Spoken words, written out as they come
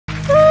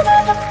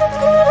আর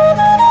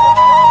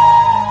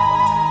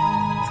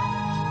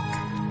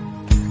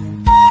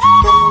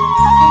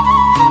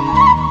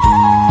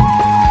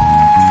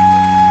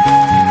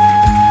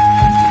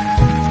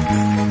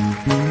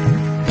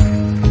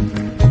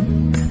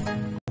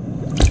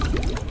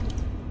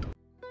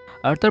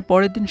তার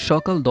পরের দিন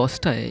সকাল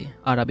 10টায়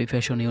আরবি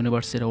ফ্যাশন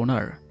ইউনিভার্সিটির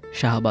ওনার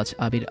শাহবাজ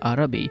আবির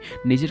আরবি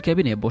নিজের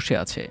ক্যাবিনে বসে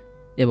আছে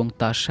এবং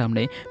তার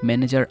সামনে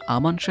ম্যানেজার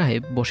আমান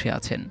সাহেব বসে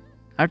আছেন।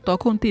 আর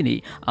তখন তিনি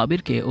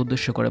আবিরকে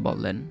উদ্দেশ্য করে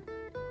বললেন,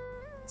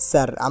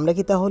 স্যার, আমরা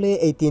কি তাহলে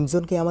এই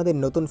তিনজনকে আমাদের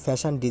নতুন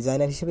ফ্যাশন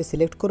ডিজাইনার হিসেবে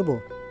সিলেক্ট করব?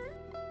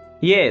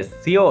 Yes,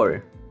 sure.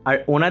 আর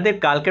ওনাদের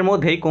কালকের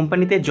মধ্যেই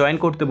কোম্পানিতে জয়েন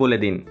করতে বলে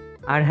দিন।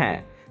 আর হ্যাঁ,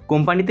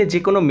 কোম্পানিতে যে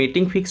কোনো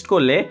মিটিং ফিক্সড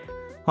করলে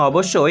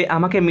অবশ্যই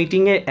আমাকে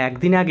মিটিংয়ের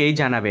একদিন আগেই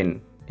জানাবেন।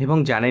 এবং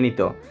জানেনই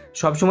তো,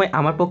 সবসময়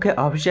আমার পক্ষে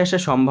অফিসে আসা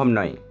সম্ভব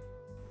নয়।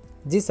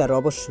 জি স্যার,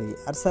 অবশ্যই।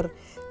 আর স্যার,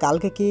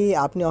 কালকে কি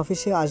আপনি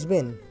অফিসে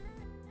আসবেন?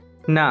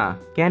 না,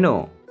 কেন?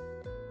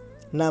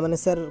 না মানে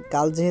স্যার,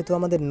 কাল যেহেতু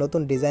আমাদের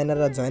নতুন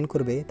ডিজাইনাররা জয়েন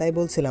করবে তাই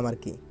বলছিলাম আর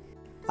কি।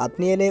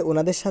 আপনি এলে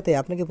ওনাদের সাথে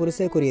আপনাকে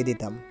পরিচয় করিয়ে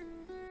দিতাম।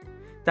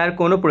 তার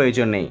কোনো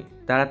প্রয়োজন নেই।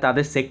 তারা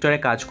তাদের সেক্টরে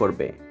কাজ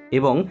করবে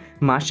এবং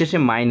মাস শেষে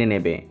মাইনে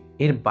নেবে,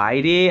 এর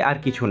বাইরে আর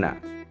কিছু না।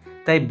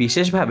 তাই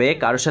বিশেষভাবে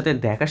কারোর সাথে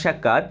দেখা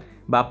সাক্ষাৎ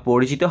বা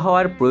পরিচিত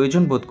হওয়ার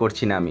প্রয়োজন বোধ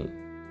করছি না আমি।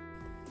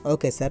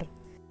 Okay sir.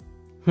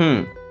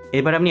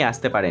 এবার আপনি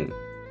আসতে পারেন।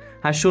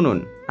 আর শুনুন,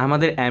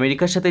 আমাদের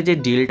আমেরিকার সাথে যে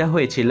ডিলটা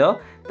হয়েছিল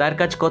তার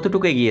কাজ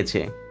কতটুকু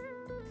এগিয়েছে?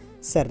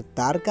 স্যার,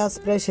 তার কাজ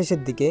প্রায়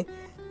শেষের দিকে।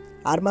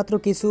 আর মাত্র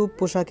কিছু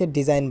পোশাকের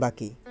ডিজাইন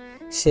বাকি।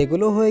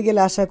 সেগুলো হয়ে গেলে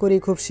আশা করি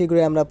খুব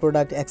শীঘ্রই আমরা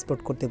প্রোডাক্ট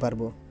এক্সপোর্ট করতে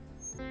পারবো।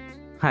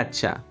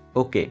 আচ্ছা,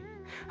 ওকে,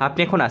 আপনি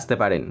এখন আসতে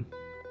পারেন।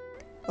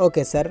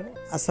 ওকে স্যার,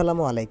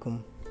 আসসালামু আলাইকুম।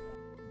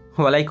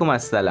 ওয়ালাইকুম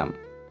আসসালাম।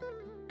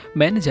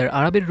 ম্যানেজার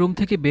আরবের রুম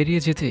থেকে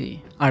বেরিয়ে যেতেই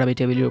আরবি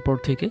টেবিলের উপর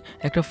থেকে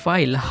একটা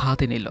ফাইল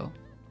হাতে নিল।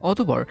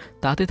 অতঃপর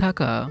তাতে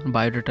থাকা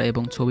বায়োডাটা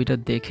এবং ছবিটা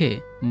দেখে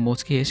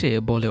মুচকি এসে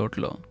বলে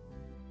উঠল,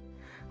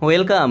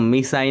 ওয়েলকাম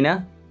মিস আয়না।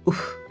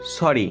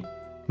 সরি,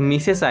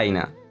 মিসেস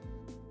আয়না।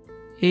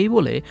 এই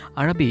বলে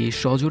আরবি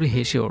সজোরে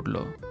হেসে উঠল।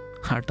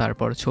 আর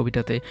তারপর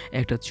ছবিটাতে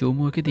একটা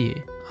চুমু এঁকে দিয়ে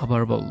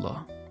আবার বলল,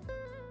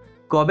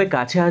 কবে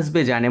কাছে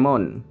আসবে জানে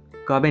মন,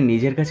 কবে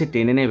নিজের কাছে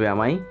টেনে নেবে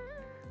আমায়,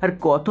 আর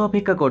কত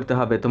অপেক্ষা করতে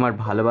হবে তোমার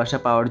ভালোবাসা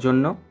পাওয়ার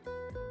জন্য।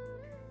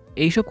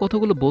 এইসব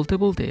কথাগুলো বলতে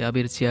বলতে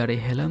আবির চেয়ারে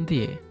হেলান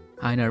দিয়ে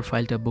আয়নার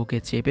ফাইলটা বুকে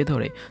চেপে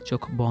ধরে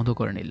চোখ বন্ধ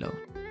করে নিল।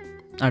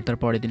 আর তার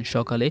পরের দিন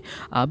সকালে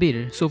আবির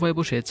সোফায়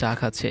বসে চা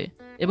খাচ্ছে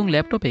এবং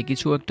ল্যাপটপে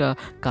কিছু একটা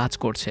কাজ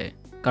করছে,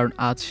 কারণ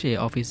আজ সে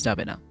অফিস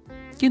যাবে না।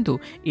 কিন্তু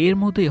এর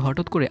মধ্যেই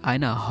হঠাৎ করে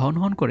আয়না হন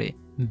হন করে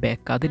ব্যাগ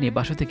কাঁধে নিয়ে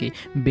বাসা থেকে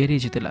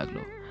বেরিয়ে যেতে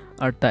লাগলো।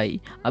 আর তাই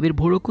আবির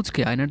ভোরো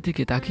কুচকে আয়নার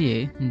দিকে তাকিয়ে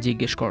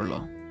জিজ্ঞেস করল,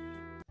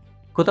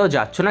 কোথাও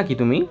যাচ্ছ নাকি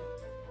তুমি?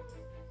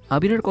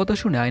 আবিরের কথা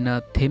শুনে আয়না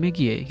থেমে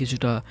গিয়ে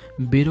কিছুটা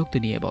বিরক্তি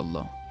নিয়ে বলল,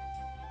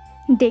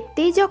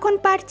 দেখতেই যখন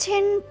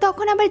পারছেন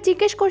তখন আবার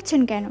জিজ্ঞেস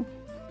করছেন কেন?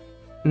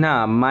 না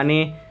মানে,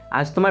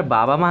 আজ তোমার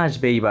বাবা মা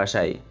আসবে এই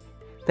বাসায়,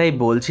 তাই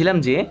বলছিলাম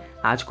যে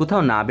আজ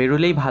কোথাও না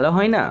বেরোলেই ভালো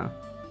হয় না?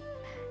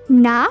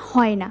 না,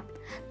 হয় না,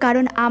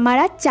 কারণ আমার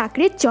আজ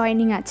চাকরির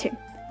জয়েনিং আছে,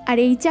 আর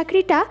এই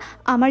চাকরিটা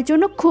আমার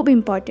জন্য খুব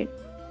ইম্পর্টেন্ট।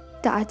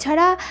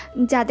 তাছাড়া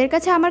যাদের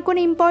কাছে আমার কোনো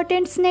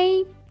ইম্পর্টেন্স নেই,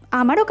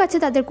 আমারও কাছে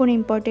তাদের কোনো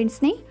ইম্পর্টেন্স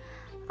নেই,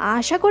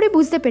 আশা করি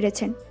বুঝতে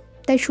পেরেছেন।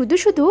 তাই শুধু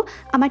শুধু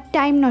আমার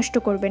টাইম নষ্ট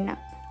করবেন না।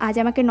 আজ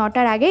আমাকে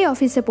 9টার আগেই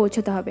অফিসে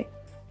পৌঁছতে হবে।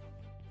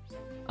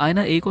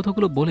 আয়না এই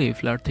কথাগুলো বলে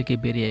ফ্ল্যাট থেকে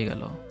বেরিয়ে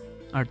গেল।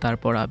 আর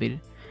তারপর আবির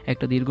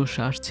একটা দীর্ঘ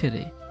শ্বাস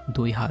ছেড়ে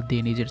 2 হাত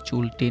দিয়ে নিজের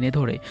চুল টেনে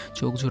ধরে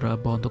চোখ জোড়া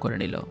বন্ধ করে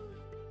নিল।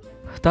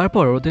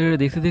 তারপর ওদের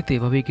দেখতে দেখতে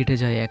এভাবেই কেটে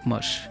যায় 1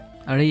 মাস।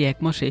 আর এই 1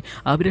 মাসে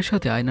আবিরের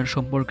সাথে আয়নার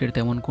সম্পর্কের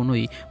তেমন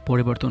কোনোই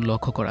পরিবর্তন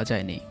লক্ষ্য করা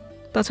যায়নি।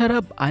 তাছাড়া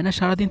আয়না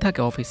সারাদিন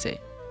থাকে অফিসে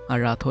আর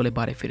রাত হলে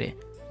বাড়ি ফিরে।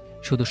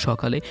 শুধু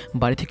সকালে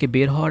বাড়ি থেকে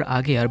বের হওয়ার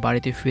আগে আর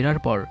বাড়িতে ফেরার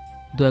পর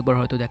 2-1বার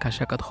হয়তো দেখা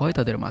সাক্ষাৎ হয়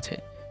তাদের মাঝে,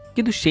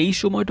 কিন্তু সেই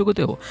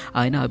সময়টুকুতেও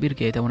আয়না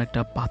আবিরকে তেমন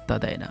একটা পাত্তা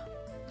দেয় না।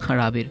 আর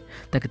আবির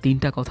তাকে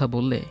 3টা কথা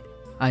বললে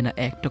আয়না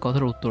একটা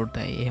কথার উত্তর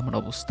দেয়, এমন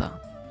অবস্থা।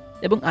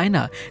 এবং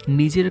আয়না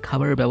নিজের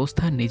খাবারের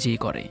ব্যবস্থা নিজেই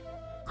করে।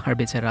 আর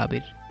বেচারা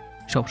আবির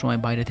সবসময়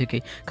বাইরে থেকে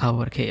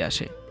খাবার খেয়ে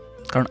আসে,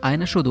 কারণ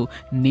আয়না শুধু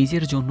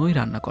নিজের জন্যই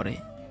রান্না করে।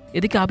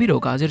 এদিকে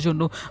আবিরও কাজের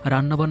জন্য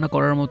রান্নাবান্না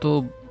করার মতো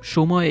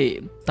সময়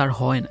তার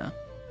হয় না,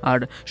 আর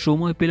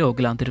সময় পেলেও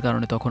ক্লান্তির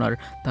কারণে তখন আর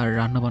তার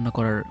রান্নাবান্না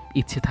করার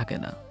ইচ্ছে থাকে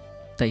না,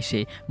 তাই সে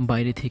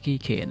বাইরে থেকেই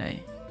খেয়ে নেয়।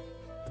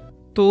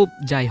 তো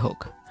যাই হোক,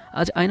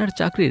 আজ আয়নার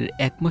চাকরির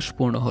 1 মাস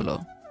পূর্ণ হলো।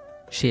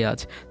 সে আজ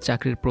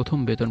চাকরির প্রথম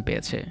বেতন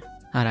পেয়েছে।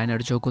 আর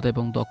আয়নার যোগ্যতা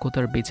এবং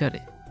দক্ষতার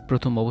বিচারে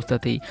প্রথম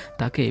অবস্থাতেই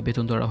তাকে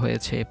বেতন ধরা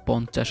হয়েছে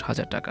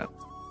 50,000 টাকা।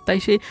 তাই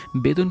সে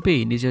বেতন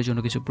পেয়েই নিজের জন্য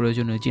কিছু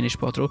প্রয়োজনীয়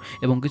জিনিসপত্র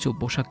এবং কিছু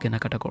পোশাক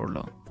কেনাকাটা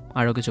করলো।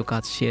 আরও কিছু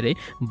কাজ সেরে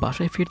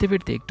বাসায় ফিরতে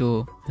ফিরতে একটু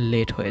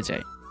লেট হয়ে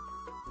যায়।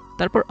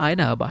 তারপর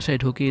আয়না বাসায়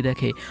ঢুকিয়ে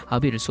দেখে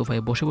আবির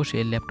সোফায় বসে বসে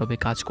ল্যাপটপে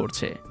কাজ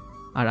করছে।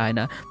 আর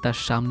আয়না তার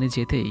সামনে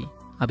যেতেই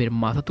আবির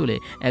মাথা তুলে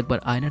একবার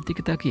আয়নার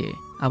দিকে তাকিয়ে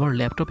আবার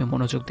ল্যাপটপে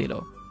মনোযোগ দিল,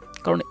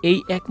 কারণ এই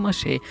 1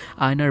 মাসে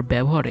আয়নার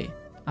ব্যবহারে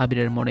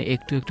আবিরের মনে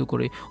একটু একটু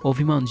করে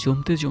অভিমান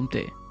জমতে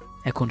জমতে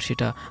এখন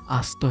সেটা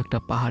আস্ত একটা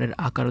পাহাড়ের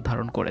আকার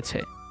ধারণ করেছে।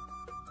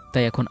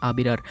 তাই এখন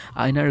আবির আর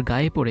আয়নার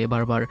গায়ে পড়ে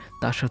বারবার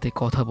তার সাথে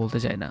কথা বলতে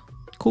যায় না,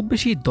 খুব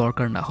বেশি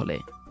দরকার না হলে।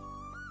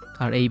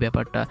 আর এই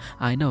ব্যাপারটা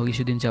আয়নাও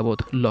কিছুদিন যাবৎ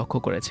লক্ষ্য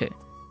করেছে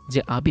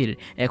যে আবির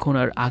এখন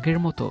আর আগের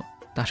মতো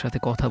তার সাথে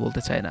কথা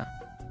বলতে চায় না।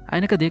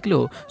 আয়নাকে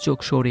দেখলেও চোখ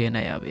সরিয়ে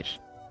নেয় আবির।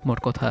 মোট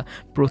কথা,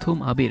 প্রথম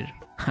আবির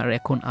আর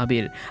এখন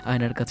আবির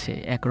আয়নার কাছে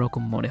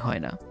একরকম মনে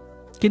হয় না।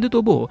 কিন্তু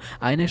তবুও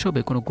আয়না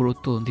সবে কোনো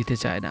গুরুত্ব দিতে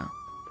চায় না।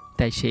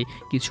 তাই সে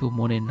কিছু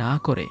মনে না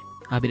করে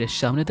আবিরের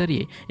সামনে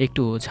দাঁড়িয়ে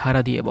একটু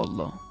ঝাড়া দিয়ে বলল,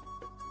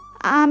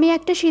 আমি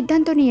একটা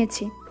সিদ্ধান্ত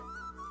নিয়েছি,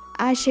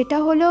 আর সেটা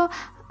হলো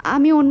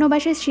আমি অন্য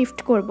বাসায় শিফট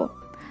করব।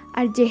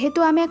 আর যেহেতু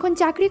আমি এখন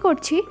চাকরি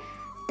করছি,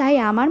 তাই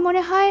আমার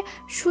মনে হয়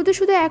শুধু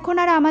শুধু এখন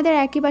আর আমাদের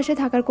একই বাসায়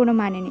থাকার কোনো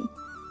মানে নেই।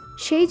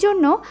 সেই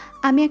জন্য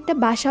আমি একটা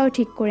বাসাও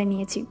ঠিক করে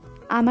নিয়েছি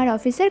আমার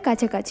অফিসের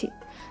কাছাকাছি।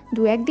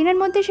 2-1 দিনের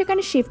মধ্যে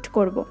সেখানে শিফট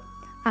করব।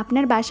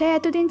 আপনার বাসায়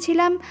এতদিন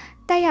ছিলাম,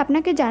 তাই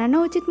আপনাকে জানানো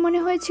উচিত মনে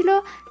হয়েছিল,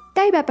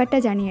 তাই ব্যাপারটা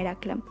জানিয়ে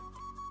রাখলাম।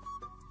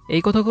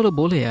 এই কথাগুলো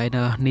বলে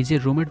আয়না নিজের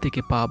রুমের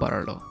দিকে পা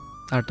বাড়ালো।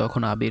 আর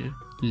তখন আবির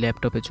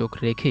ল্যাপটপে চোখ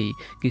রেখেই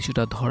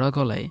কিছুটা ধরা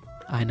গলায়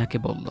আয়নাকে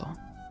বলল,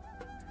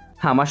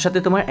 আমার সাথে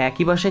তোমার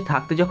একই বাসায়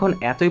থাকতে যখন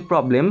এতই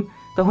প্রবলেম,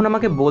 তখন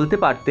আমাকে বলতে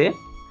পারতে।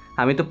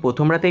 আমি তো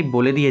প্রথম রাতেই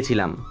বলে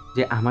দিয়েছিলাম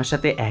যে আমার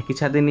সাথে একই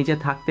ছাদের নিচে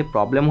থাকতে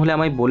প্রবলেম হলে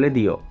আমায় বলে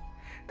দিও,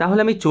 তাহলে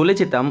আমি চলে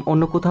যেতাম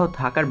অন্য কোথাও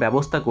থাকার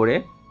ব্যবস্থা করে।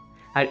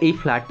 আর এই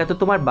ফ্ল্যাটটা তো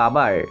তোমার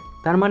বাবার,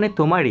 তার মানে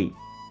তোমারই।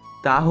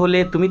 তাহলে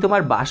তুমি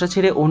তোমার বাসা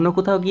ছেড়ে অন্য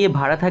কোথাও গিয়ে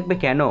ভাড়া থাকবে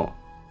কেন?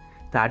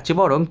 তার চেয়ে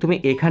বরং তুমি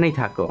এখানেই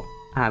থাকো,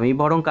 আমি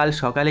বরং কাল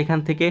সকাল এখান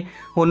থেকে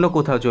অন্য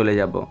কোথাও চলে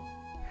যাব।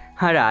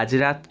 আর আজ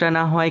রাতটা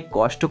না হয়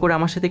কষ্ট করে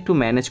আমার সাথে একটু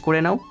ম্যানেজ করে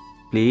নাও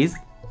প্লিজ।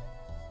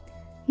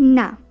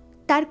 না,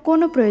 তার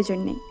কোনো প্রয়োজন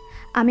নেই।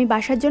 আমি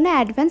বাসার জন্য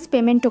অ্যাডভান্স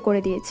পেমেন্টও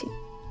করে দিয়েছি।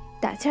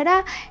 তাছাড়া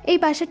এই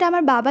বাসাটা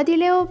আমার বাবা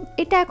দিলেও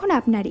এটা এখন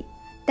আপনারই,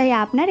 তাই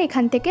আপনার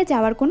এখান থেকে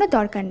যাওয়ার কোনো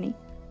দরকার নেই।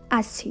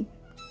 আসছি,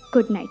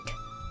 গুড নাইট।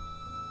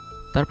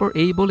 তারপর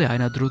এই বলে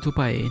আয়না দ্রুত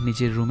পায়ে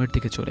নিজের রুমের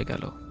দিকে চলে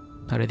গেল।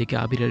 আর এদিকে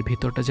আবিরের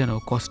ভিতরটা যেন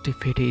কষ্টে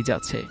ফেটেই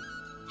যাচ্ছে।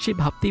 সে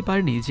ভাবতেই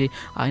পারেনি যে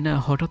আয়না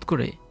হঠাৎ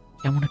করে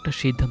এমন একটা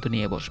সিদ্ধান্ত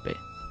নিয়ে বসবে।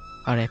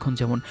 আর এখন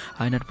যেমন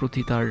আয়নার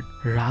প্রতি তার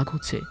রাগ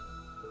হচ্ছে,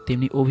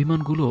 তেমনি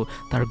অভিমানগুলো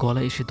তার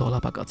গলায় এসে দলা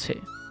পাকাচ্ছে।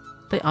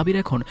 তাই আবির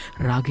এখন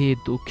রাগে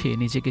দুঃখে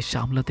নিজেকে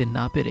সামলাতে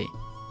না পেরে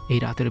এই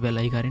রাতের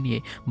বেলায় গাড়ি নিয়ে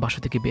বাসা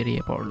থেকে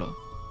বেরিয়ে পড়ল।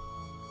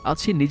 আজ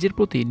সে নিজের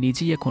প্রতি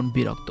নিজেই এখন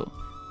বিরক্ত,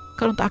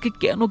 কারণ তাকে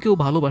কেন কেউ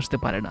ভালোবাসতে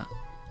পারে না,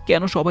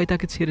 কেন সবাই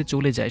তাকে ছেড়ে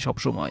চলে যায়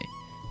সবসময়।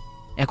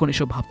 এখন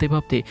এসব ভাবতে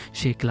ভাবতে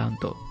সে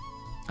ক্লান্ত।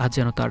 আজ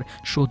যেন তার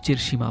সহ্যের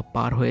সীমা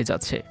পার হয়ে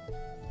যাচ্ছে।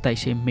 তাই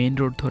সে মেন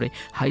রোড ধরে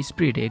হাই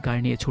স্পিডে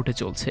গাড়ি নিয়ে ছুটে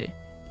চলছে।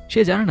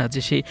 সে জানে না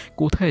যে সে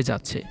কোথায়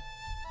যাচ্ছে,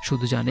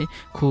 শুধু জানে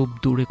খুব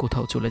দূরে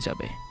কোথাও চলে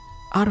যাবে,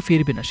 আর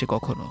ফিরবে না সে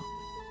কখনো,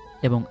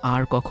 এবং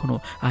আর কখনো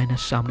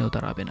আয়নার সামনেও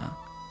দাঁড়াবে না।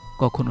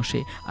 কখনো সে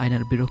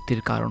আয়নার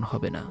বিরক্তির কারণ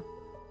হবে না।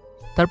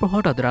 তারপর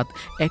হঠাৎ রাত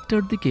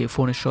 1টার দিকে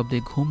ফোনের শব্দে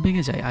ঘুম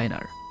ভেঙে যায়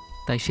আয়নার।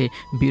 তাই সে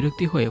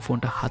বিরক্তি হয়ে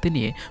ফোনটা হাতে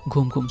নিয়ে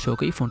ঘুম ঘুম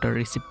চোখেই ফোনটা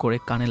রিসিভ করে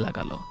কানে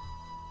লাগালো।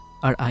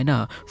 আর আয়না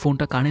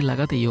ফোনটা কানে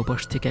লাগাতেই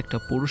ওপাশ থেকে একটা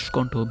পুরুষ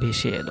কণ্ঠ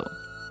ভেসে এলো,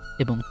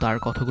 এবং তার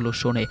কথাগুলো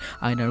শুনে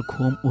আয়নার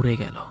ঘুম উড়ে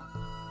গেল।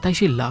 তাই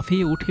সে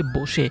লাফিয়ে উঠে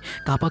বসে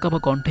কাঁপা কাঁপা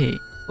কণ্ঠে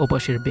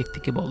ওপাশের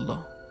ব্যক্তিকে বলল,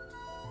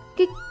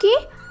 কি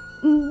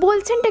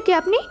বলছেনটা কি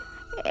আপনি?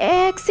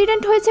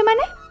 অ্যাক্সিডেন্ট হয়েছে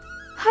মানে?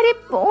 আরে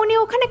উনি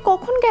ওখানে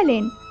কখন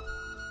গেলেন?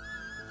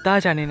 তা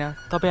জানি না,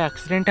 তবে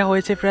অ্যাক্সিডেন্টটা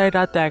হয়েছে প্রায়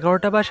রাত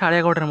 11টা বা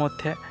 11:30টার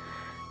মধ্যে,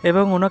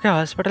 এবং ওনাকে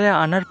হসপিটালে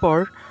আনার পর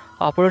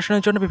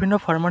অপারেশনের জন্য বিভিন্ন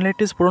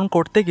ফর্মালিটিস পূরণ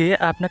করতে গিয়ে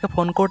আপনাকে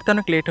ফোন করতে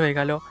অনেক লেট হয়ে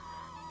গেল।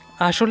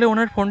 আসলে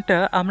ওনার ফোনটা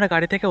আমরা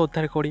গাড়ি থেকে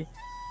উদ্ধার করি,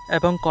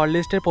 এবং কল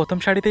লিস্টের প্রথম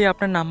সারিতেই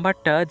আপনার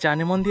নাম্বারটা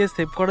জানেমন দিয়ে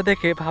সেভ করে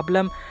দেখে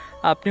ভাবলাম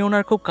আপনি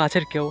ওনার খুব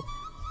কাছের কেউ,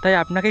 তাই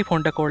আপনাকেই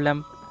ফোনটা করলাম।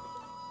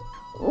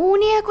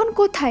 উনি এখন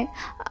কোথায়,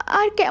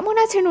 আর কেমন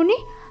আছেন উনি?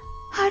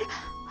 আর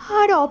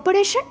আর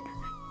অপারেশন,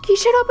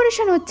 কিসের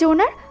অপারেশন হচ্ছে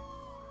ওনার?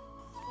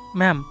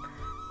 ম্যাম,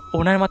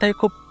 ওনার মাথায়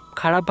খুব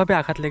খারাপভাবে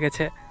আঘাত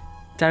লেগেছে,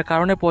 যার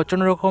কারণে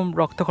প্রচণ্ড রকম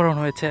রক্তক্ষরণ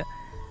হয়েছে,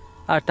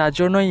 আর তার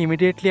জন্য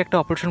ইমিডিয়েটলি একটা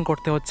অপারেশন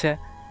করতে হচ্ছে,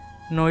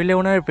 নইলে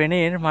ওনার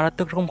ব্রেনের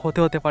মারাত্মক রকম ক্ষতি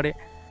হতে পারে।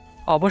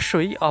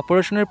 অবশ্যই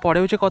অপারেশনের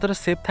পরেও যে কতটা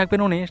সেফ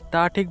থাকবেন উনি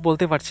তা ঠিক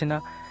বলতে পারছি না,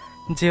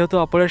 যেহেতু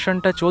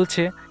অপারেশনটা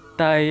চলছে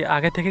তাই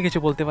আগে থেকে কিছু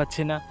বলতে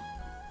পারছি না।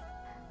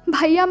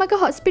 ভাইয়া, আমাকে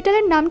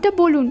হসপিটালের নামটা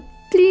বলুন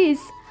প্লিজ,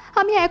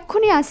 আমি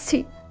এক্ষুনি আসছি।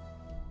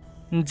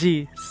 জি,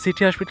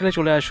 সিটি হসপিটালে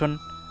চলে আসুন,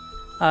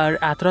 আর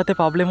এত রাতে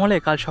প্রবলেম হলে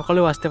কাল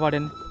সকালেও আসতে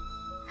পারেন।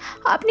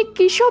 আপনি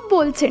কী সব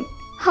বলছেন?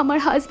 আমার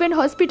হাজব্যান্ড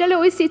হসপিটালে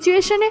ওই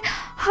সিচুয়েশনে,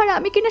 আর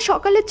আমি কিনা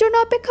সকালের জন্য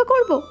অপেক্ষা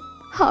করব?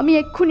 আমি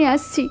এক্ষুনি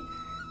আসছি।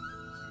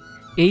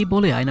 এই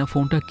বলে আয়না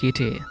ফোনটা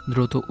কেটে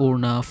দ্রুত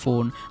ওড়না,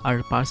 ফোন আর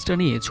পার্সটা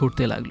নিয়ে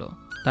ছুটতে লাগলো।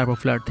 তারপর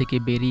ফ্ল্যাট থেকে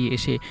বেরিয়ে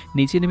এসে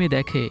নিচে নেমে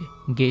দেখে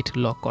গেট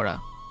লক করা,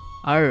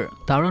 আর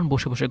দারোয়ান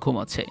বসে বসে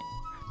ঘুমাচ্ছে।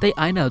 তাই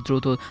আয়না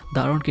দ্রুত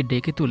দারোয়ানকে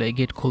ডেকে তুলে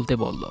গেট খুলতে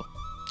বলল,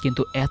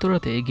 কিন্তু এত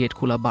রাতে গেট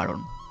খোলা বারণ।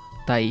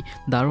 তাই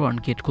দারোয়ান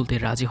গেট খুলতে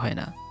রাজি হয়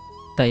না।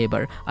 তাই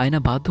এবার আয়না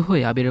বাধ্য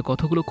হয়ে আবিরের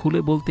কথাগুলো খুলে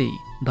বলতেই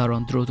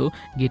দারোয়ান দ্রুত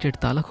গেটের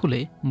তালা খুলে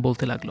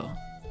বলতে লাগলো,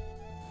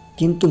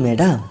 কিন্তু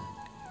ম্যাডাম,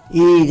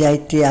 এই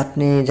রাইতে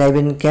আপনি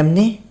যাইবেন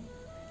কেমনে?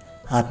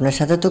 আপনার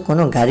সাথে তো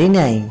কোনো গাড়ি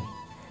নাই,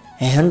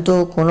 এখন তো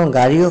কোনো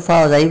গাড়িও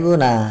পাওয়া যাইব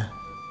না।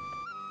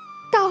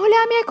 তাহলে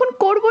আমি এখন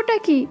করবোটা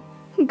কি?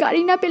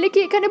 গাড়ি না পেলে কি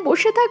এখানে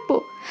বসে থাকবো?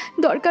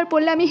 দরকার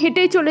পড়লে আমি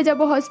হেঁটেই চলে যাব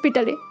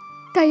হসপিটালে।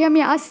 তাই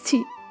আমি আসছি।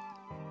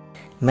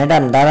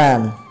 ম্যাডাম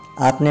দাঁড়ান,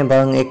 আপনি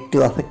বরং একটু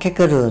অপেক্ষা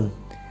করুন।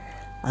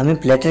 আমি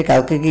প্লেটের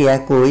কাউকে গিয়া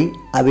কই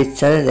আবির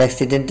স্যারের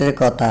অ্যাক্সিডেন্টের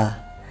কথা।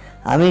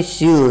 আমি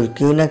শিওর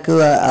কেউ না কেউ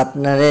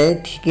আপনারে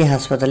ঠিকই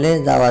হাসপাতালে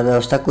যাওয়ার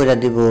ব্যবস্থা করে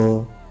দিব।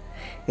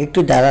 একটু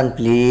দাঁড়ান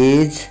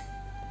প্লিজ।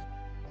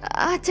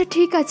 আচ্ছা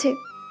ঠিক আছে,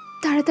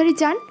 তাড়াতাড়ি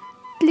যান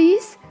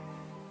প্লিজ।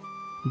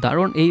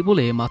 দারোয়ান এই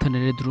বলে মাথা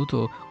নেড়ে দ্রুত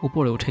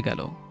উপরে উঠে গেল।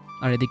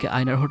 আর এদিকে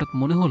আয়নার হঠাৎ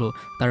মনে হলো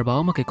তার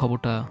বাবা মাকে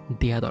খবরটা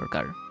দেয়া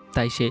দরকার।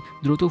 তাই সে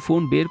দ্রুত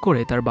ফোন বের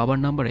করে তার বাবার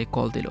নাম্বারে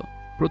কল দিল।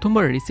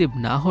 প্রথমবার রিসিভ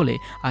না হলে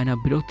আয়না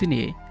বিরক্তি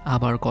নিয়ে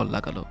আবার কল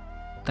লাগালো।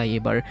 তাই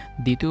এবার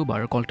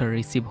দ্বিতীয়বার কলটা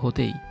রিসিভ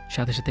হতেই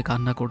সাথে সাথে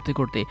কান্না করতে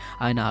করতে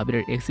আয়না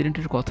আবিরের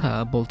অ্যাক্সিডেন্টের কথা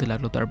বলতে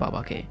লাগলো তার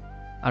বাবাকে।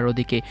 আর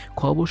ওদিকে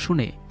খবর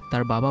শুনে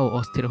তার বাবাও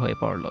অস্থির হয়ে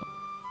পড়ল।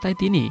 তাই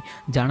তিনি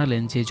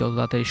জানালেন যে যত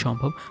তাড়াতাড়ি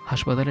সম্ভব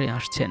হাসপাতালে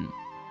আসছেন।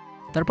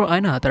 তারপর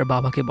আয়না তার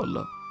বাবাকে বলল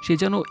সে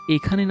যেন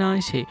এখানে না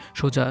এসে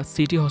সোজা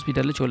সিটি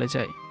হসপিটালে চলে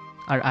যায়।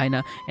 আর আয়না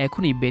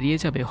এখনই বেরিয়ে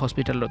যাবে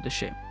হসপিটালের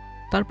উদ্দেশ্যে।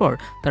 তারপর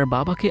তার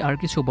বাবাকে আর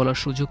কিছু বলার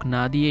সুযোগ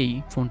না দিয়েই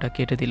ফোনটা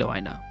কেটে দিল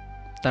আয়না।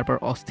 তারপর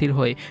অস্থির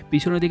হয়ে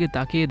পিছনের দিকে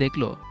তাকিয়ে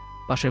দেখল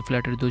পাশের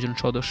ফ্ল্যাটের দুজন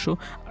সদস্য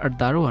আর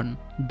দারোয়ান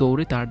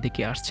দৌড়ে তার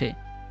দিকে আসছে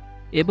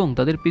এবং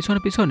তাদের পিছনে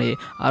পিছনে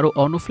আরও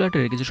অন্য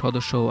ফ্ল্যাটের কিছু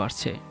সদস্যও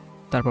আসছে।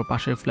 তারপর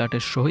পাশের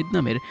ফ্ল্যাটের শহীদ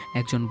নামের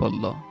একজন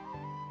বলল,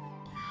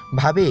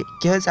 ভাবি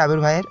কি হয়েছে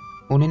আবির ভাইয়ের?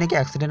 উনি নাকি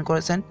অ্যাক্সিডেন্ট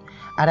করেছেন,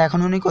 আর এখন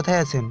উনি কোথায়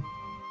আছেন?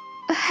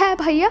 হ্যাঁ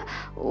ভাইয়া,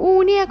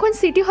 উনি এখন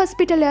সিটি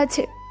হসপিটালে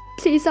আছে।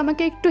 প্লিজ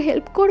আমাকে একটু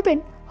হেল্প করবেন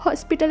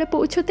হসপিটালে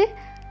পৌঁছতে।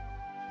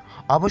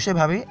 অবশ্যই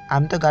ভাবি,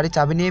 আমি তো গাড়ি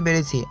চাবি নিয়ে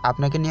বেরিয়েছি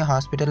আপনাকে নিয়ে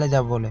হসপিটালে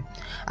যাব বলে,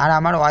 আর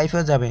আমার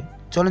ওয়াইফও যাবে।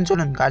 চলুন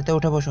চলুন, গাড়িতে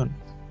উঠে বসুন।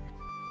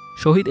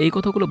 শহীদ এই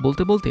কথাগুলো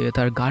বলতে বলতে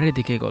তার গাড়ির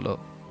দিকে গেল।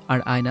 আর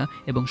আয়না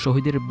এবং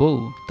শহীদের বউ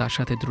তার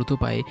সাথে দ্রুত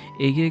পায়ে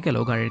এগিয়ে গেল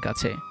গাড়ির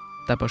কাছে।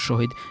 তারপর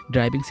শহীদ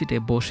ড্রাইভিং সিটে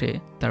বসে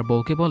তার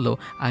বউকে বলল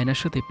আয়নার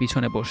সাথে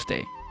পিছনে বসতে।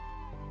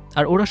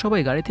 আর ওরা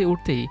সবাই গাড়িতে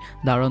উঠতেই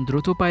দারোয়ান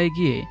দ্রুত পায়ে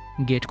গিয়ে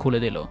গেট খুলে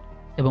দিল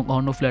এবং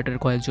অন্য ফ্ল্যাটের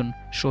কয়েকজন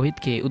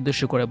শহীদকে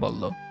উদ্দেশ্য করে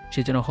বলল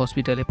সে যেন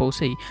হসপিটালে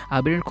পৌঁছেই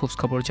আবিরের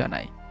খোঁজখবর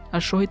জানায়।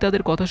 আর শহীদ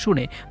তাদের কথা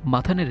শুনে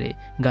মাথা নেড়ে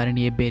গাড়ি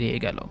নিয়ে বেরিয়ে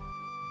গেল।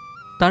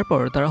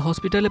 তারপর তারা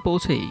হসপিটালে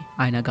পৌঁছেই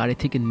আয়না গাড়ি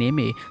থেকে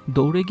নেমে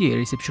দৌড়ে গিয়ে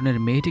রিসেপশনের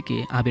মেয়েটিকে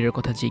আবিরের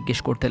কথা জিজ্ঞেস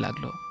করতে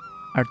লাগলো।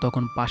 আর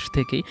তখন পাশ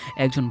থেকে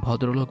একজন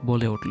ভদ্রলোক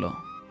বলে উঠল,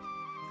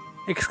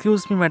 এক্সকিউজ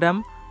মি ম্যাডাম,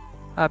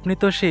 আপনি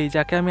তো সেই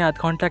যাকে আমি আধ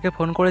ঘন্টা আগে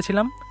ফোন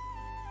করেছিলাম,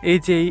 এই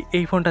যে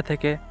এই ফোনটা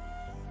থেকে।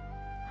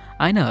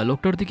 আয়না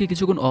লোকটার দিকে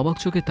কিছুক্ষণ অবাক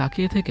চোখে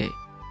তাকিয়ে থেকে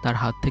তার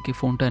হাত থেকে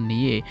ফোনটা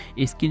নিয়ে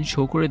স্ক্রিন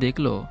শো করে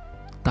দেখল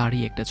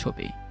তারই একটা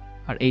ছবি।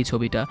 আর এই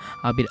ছবিটা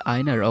আবির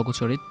আয়নার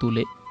অগোচরে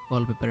তুলে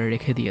ওয়ালপেপারে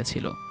রেখে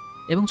দিয়েছিল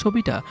এবং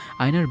ছবিটা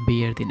আয়নার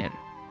বিয়ের দিনের।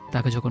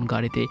 তাকে যখন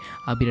গাড়িতে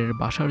আবিরের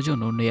বাসার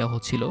জন্য নেওয়া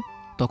হচ্ছিল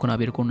তখন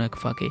আবির কোনো এক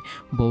ফাঁকে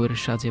বউয়ের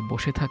সাজে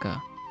বসে থাকা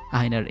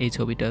আয়নার এই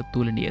ছবিটা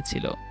তুলে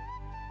নিয়েছিল।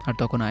 আর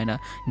তখন আয়না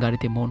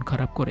গাড়িতে মন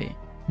খারাপ করে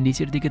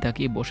নিচের দিকে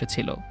তাকিয়ে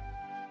বসেছিল।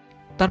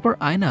 তারপর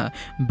আয়না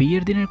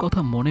বিয়ের দিনের কথা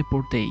মনে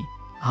পড়তেই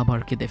আবার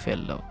কেঁদে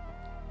ফেলল।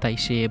 তাই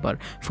সে এবার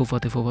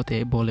ফুফাতে ফুফাতে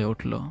বলে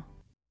উঠল,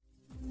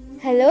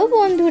 হ্যালো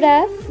বন্ধুরা,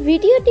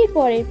 ভিডিওটির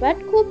পরের পার্ট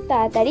খুব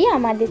তাড়াতাড়ি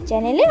আমাদের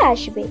চ্যানেলে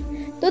আসবে,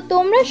 তো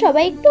তোমরা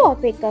সবাই একটু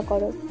অপেক্ষা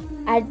করো।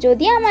 আর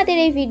যদি আমাদের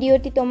এই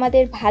ভিডিওটি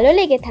তোমাদের ভালো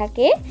লেগে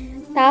থাকে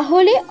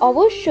তাহলে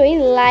অবশ্যই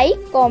লাইক,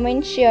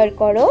 কমেন্ট, শেয়ার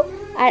করো।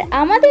 আর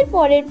আমাদের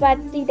পরের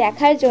পার্টটি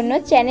দেখার জন্য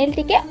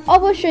চ্যানেলটিকে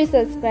অবশ্যই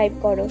সাবস্ক্রাইব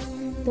করো।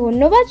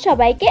 ধন্যবাদ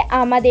সবাইকে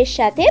আমাদের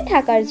সাথে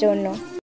থাকার জন্য।